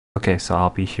Okay, so I'll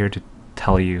be here to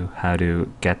tell you how to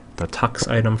get the tux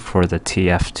item for the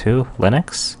TF2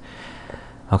 Linux.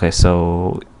 Okay,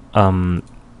 so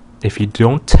if you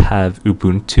don't have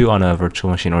Ubuntu on a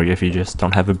virtual machine, or if you just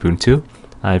don't have Ubuntu,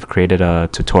 I've created a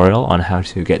tutorial on how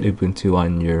to get Ubuntu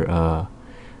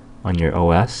on your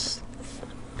OS.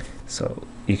 So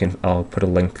I'll put a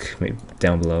link maybe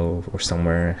down below or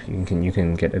somewhere. You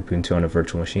can get Ubuntu on a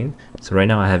virtual machine. So right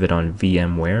now I have it on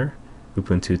VMware,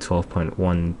 Ubuntu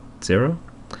 12.10.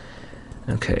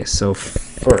 Okay, so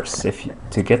first,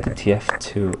 to get the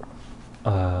TF2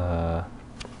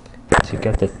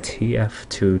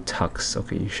 tux,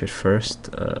 okay, you should first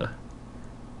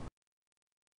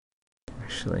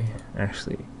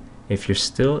actually, if you're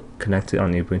still connected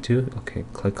on Ubuntu, okay,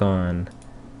 click on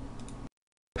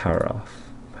power off.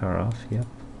 Yep.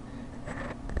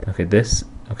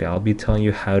 Okay, I'll be telling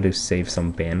you how to save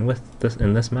some bandwidth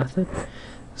in this method.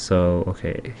 So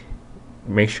okay,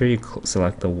 make sure you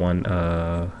select the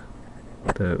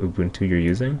Ubuntu you're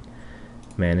using,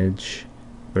 manage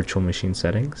virtual machine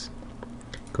settings,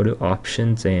 go to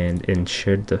options, and in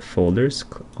shared the folders,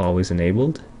 always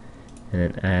enabled, and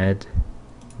then add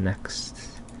next.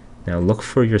 Now look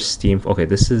for your Steam. Okay,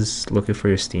 this is looking for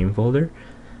your Steam folder.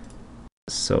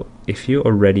 So if you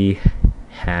already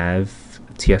have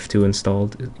TF2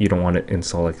 installed, you don't want to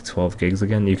install like 12 gigs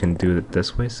again, you can do it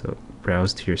this way. So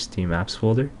browse to your Steam apps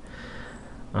folder.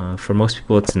 For most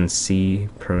people it's in C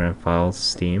program files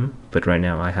Steam, but right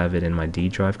now I have it in my D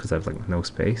drive because I have like no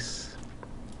space.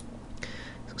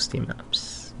 So Steam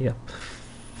apps, yep,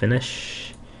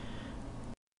 finish.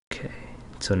 Okay,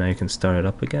 so now you can start it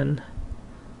up again.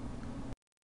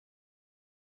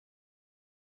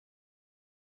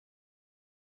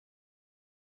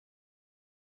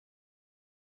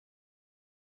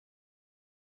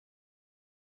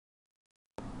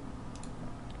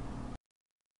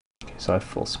 Okay, so I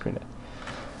full screen it.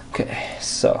 Okay,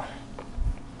 so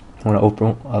I want to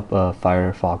open up a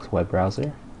Firefox web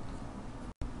browser.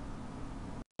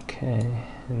 Okay,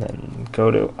 and then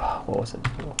go to, what was it?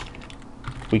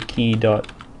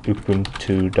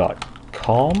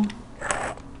 wiki.ubuntu.com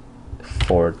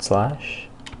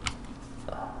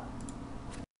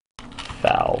 /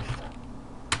 valve.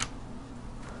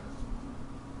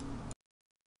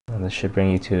 And this should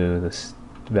bring you to this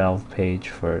Valve page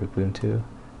for Ubuntu.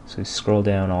 So you scroll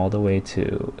down all the way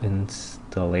to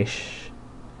installation.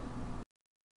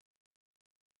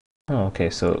 Oh, okay,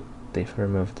 so they've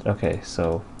removed. Okay,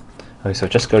 so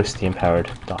just go to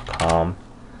steampowered.com.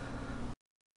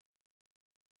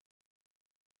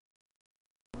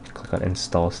 Click on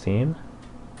install Steam.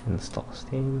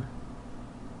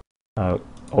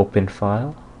 Open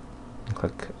file, and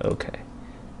click OK.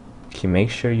 Okay, make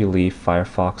sure you leave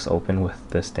Firefox open with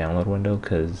this download window,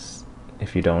 because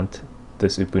if you don't,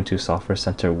 this Ubuntu Software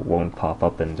Center won't pop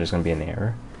up and there's going to be an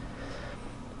error.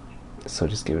 So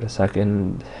just give it a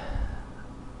second.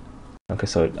 Okay,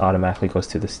 so it automatically goes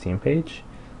to the Steam page.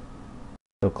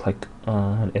 So click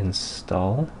on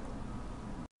install.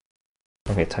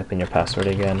 Okay, type in your password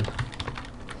again.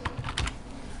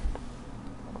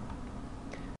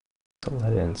 So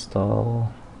let it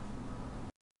install.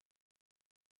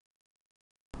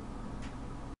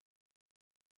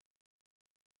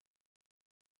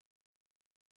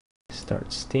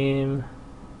 Start Steam.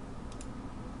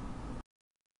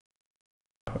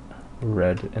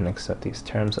 Read and accept these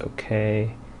terms.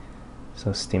 Okay.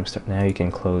 So Steam start now. You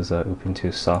can close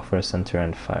Ubuntu Software Center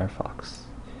and Firefox.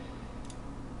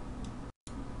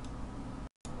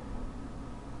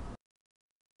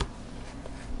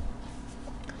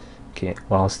 Okay,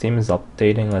 while Steam is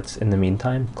updating, let's in the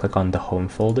meantime click on the home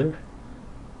folder.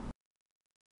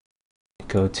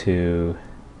 Go to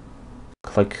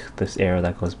click this arrow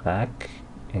that goes back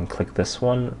and click this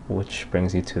one, which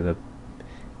brings you to the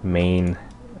main,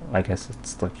 I guess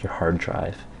it's like your hard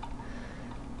drive.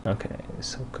 Okay,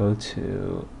 so go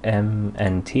to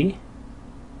MNT.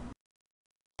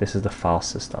 This is the file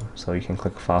system, so you can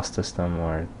click file system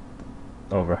or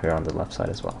over here on the left side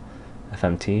as well.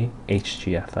 FMT,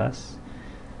 HGFS,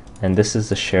 and this is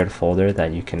the shared folder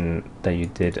that you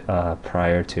did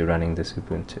prior to running this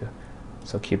Ubuntu.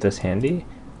 So keep this handy.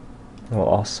 We'll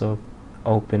also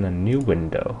open a new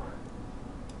window.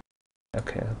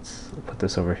 Okay, let's put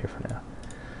this over here for now.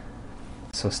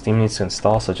 So Steam needs to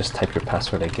install, so just type your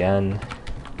password again.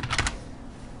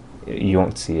 You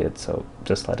won't see it, so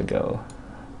just let it go.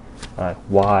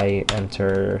 Y,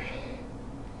 enter.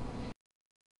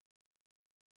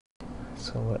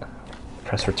 So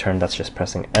press return, that's just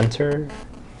pressing enter.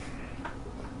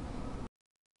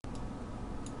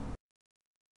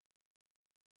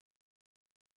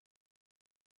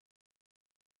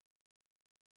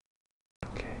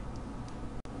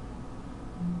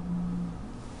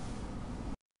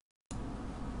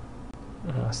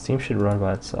 Steam should run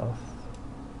by itself.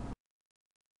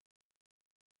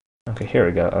 Okay, here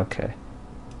we go. Okay,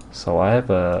 so I have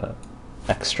a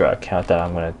extra account that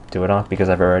I'm gonna do it on because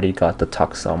I've already got the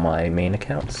tux on my main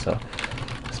account. So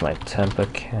it's my temp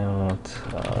account.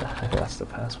 I think that's the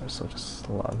password. So just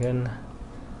log in.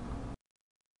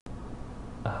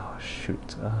 Oh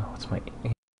shoot! What's my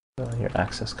your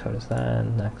access code is that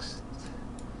next?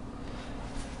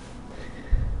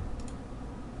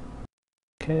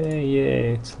 Okay,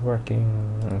 yay! It's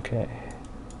working. Okay.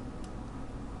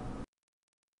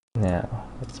 Now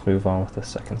let's move on with the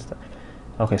second step.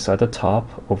 Okay, so at the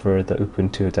top over the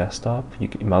Ubuntu desktop, you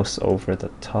can mouse over the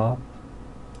top,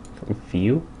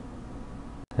 view,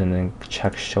 and then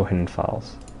check show hidden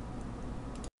files.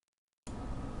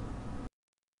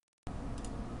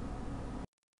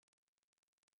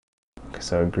 Okay,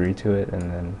 so agree to it, and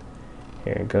then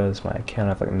here it goes. My account, I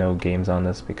have like no games on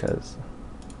this because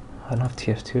I don't have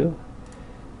TF2.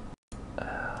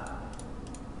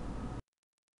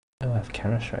 Oh, I have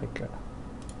Counter-Strike.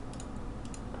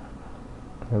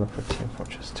 Let me look for Team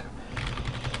Fortress 2.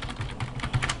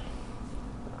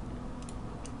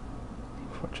 Team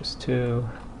Fortress 2.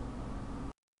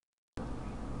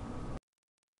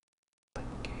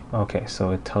 Okay,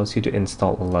 so it tells you to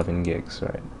install 11 gigs,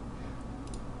 right?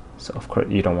 So of course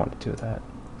you don't want to do that.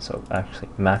 So actually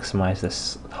maximize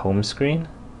this home screen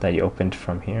that you opened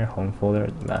from here, home folder,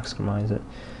 maximize it,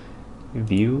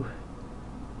 view,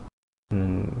 and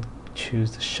then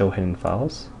choose the show hidden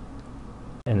files.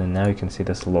 And then now you can see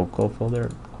this local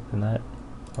folder, open that,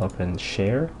 open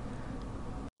share,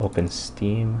 open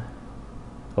Steam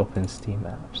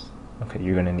apps. Okay,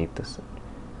 you're gonna need this.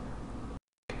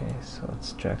 Okay, so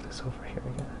let's drag this over here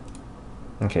again.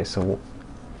 Okay, so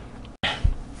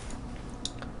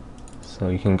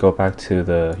you can go back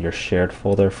to your shared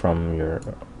folder from your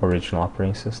original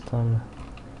operating system.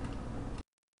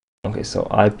 Okay, so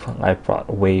I brought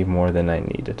way more than I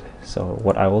needed. So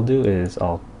what I will do is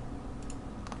I'll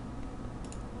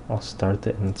start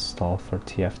the install for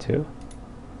TF2.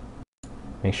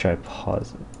 Make sure I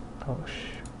pause it. Oh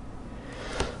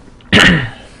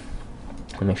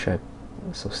make sure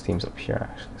so Steam's up here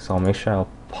actually. So I'll make sure I'll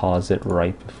pause it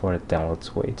right before it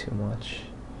downloads way too much.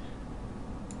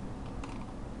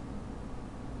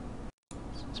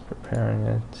 So it's preparing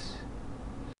it.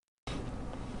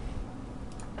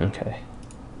 Okay.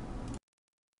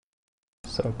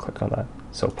 So click on that.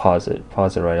 So pause it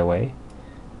right away.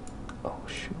 Oh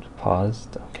shoot,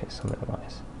 paused. Okay, so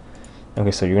minimize.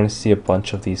 Okay, so you're gonna see a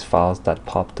bunch of these files that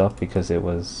popped up because it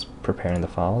was preparing the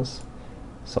files.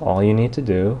 So all you need to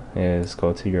do is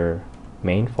go to your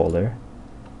main folder,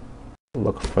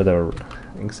 look for the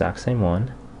exact same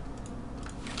one,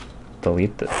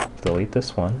 delete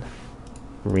this one,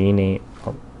 rename,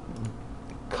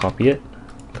 copy it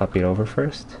over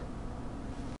first.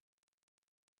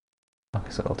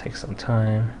 Okay, so it'll take some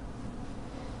time.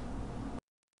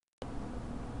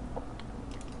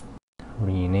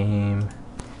 Rename.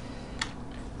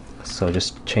 So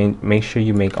just make sure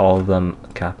you make all of them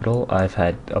capital. I've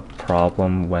had a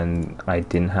problem when I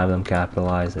didn't have them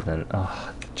capitalized and then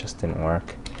it just didn't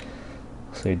work.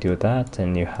 So you do that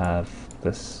and you have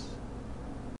this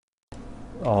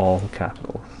all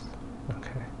capitals.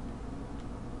 Okay.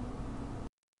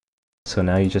 So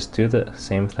now you just do the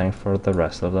same thing for the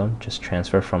rest of them. Just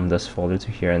transfer from this folder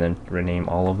to here and then rename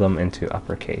all of them into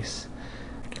uppercase.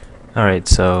 Alright,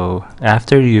 so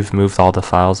after you've moved all the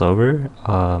files over,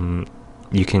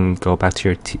 you can go back to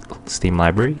your Steam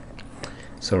library.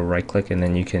 So right click and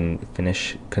then you can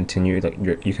continue,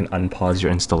 you can unpause your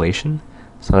installation.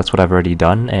 So that's what I've already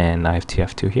done, and I have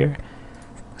TF2 here.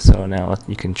 So now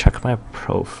you can check my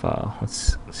profile.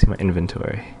 Let's see my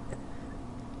inventory.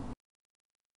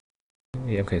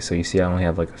 Yeah, okay, so you see I only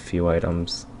have like a few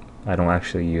items. I don't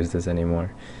actually use this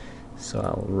anymore. So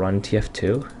I'll run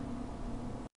TF2.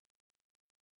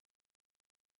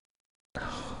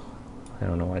 I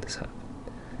don't know why this happened.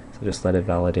 So just let it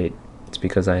validate. It's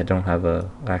because I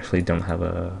actually don't have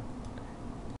a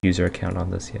user account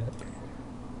on this yet.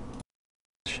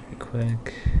 Should be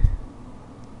quick.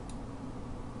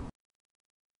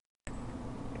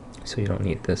 So you don't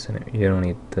need this in it. You don't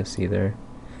need this either.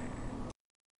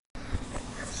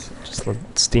 So just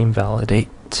let Steam validate.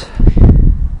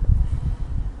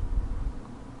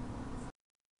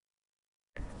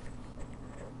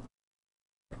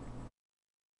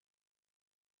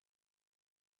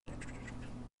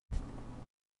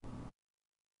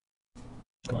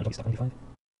 Come on, don't be stuck on D5.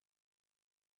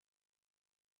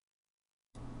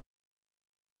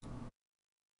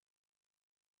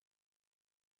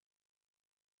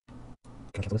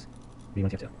 Can I cancel this? Or do you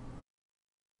want to have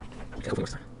to? Cancel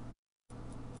this time.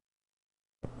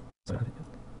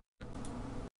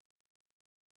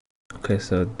 Okay,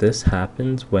 so this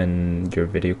happens when your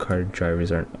video card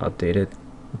drivers aren't updated.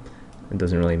 It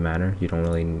doesn't really matter. You don't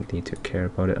really need to care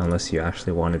about it unless you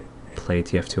actually want to play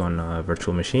TF2 on a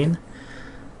virtual machine.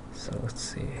 So let's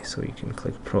see. So you can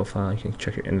click profile, you can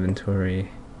check your inventory.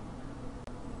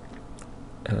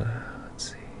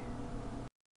 Let's see.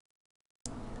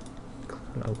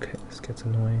 Okay, this gets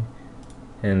annoying.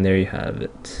 And there you have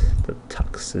it. The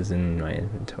tux is in my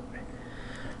inventory.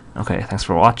 Okay, thanks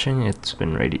for watching. It's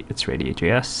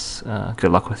Radiate.js.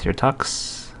 Good luck with your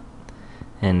tux,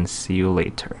 and see you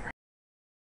later.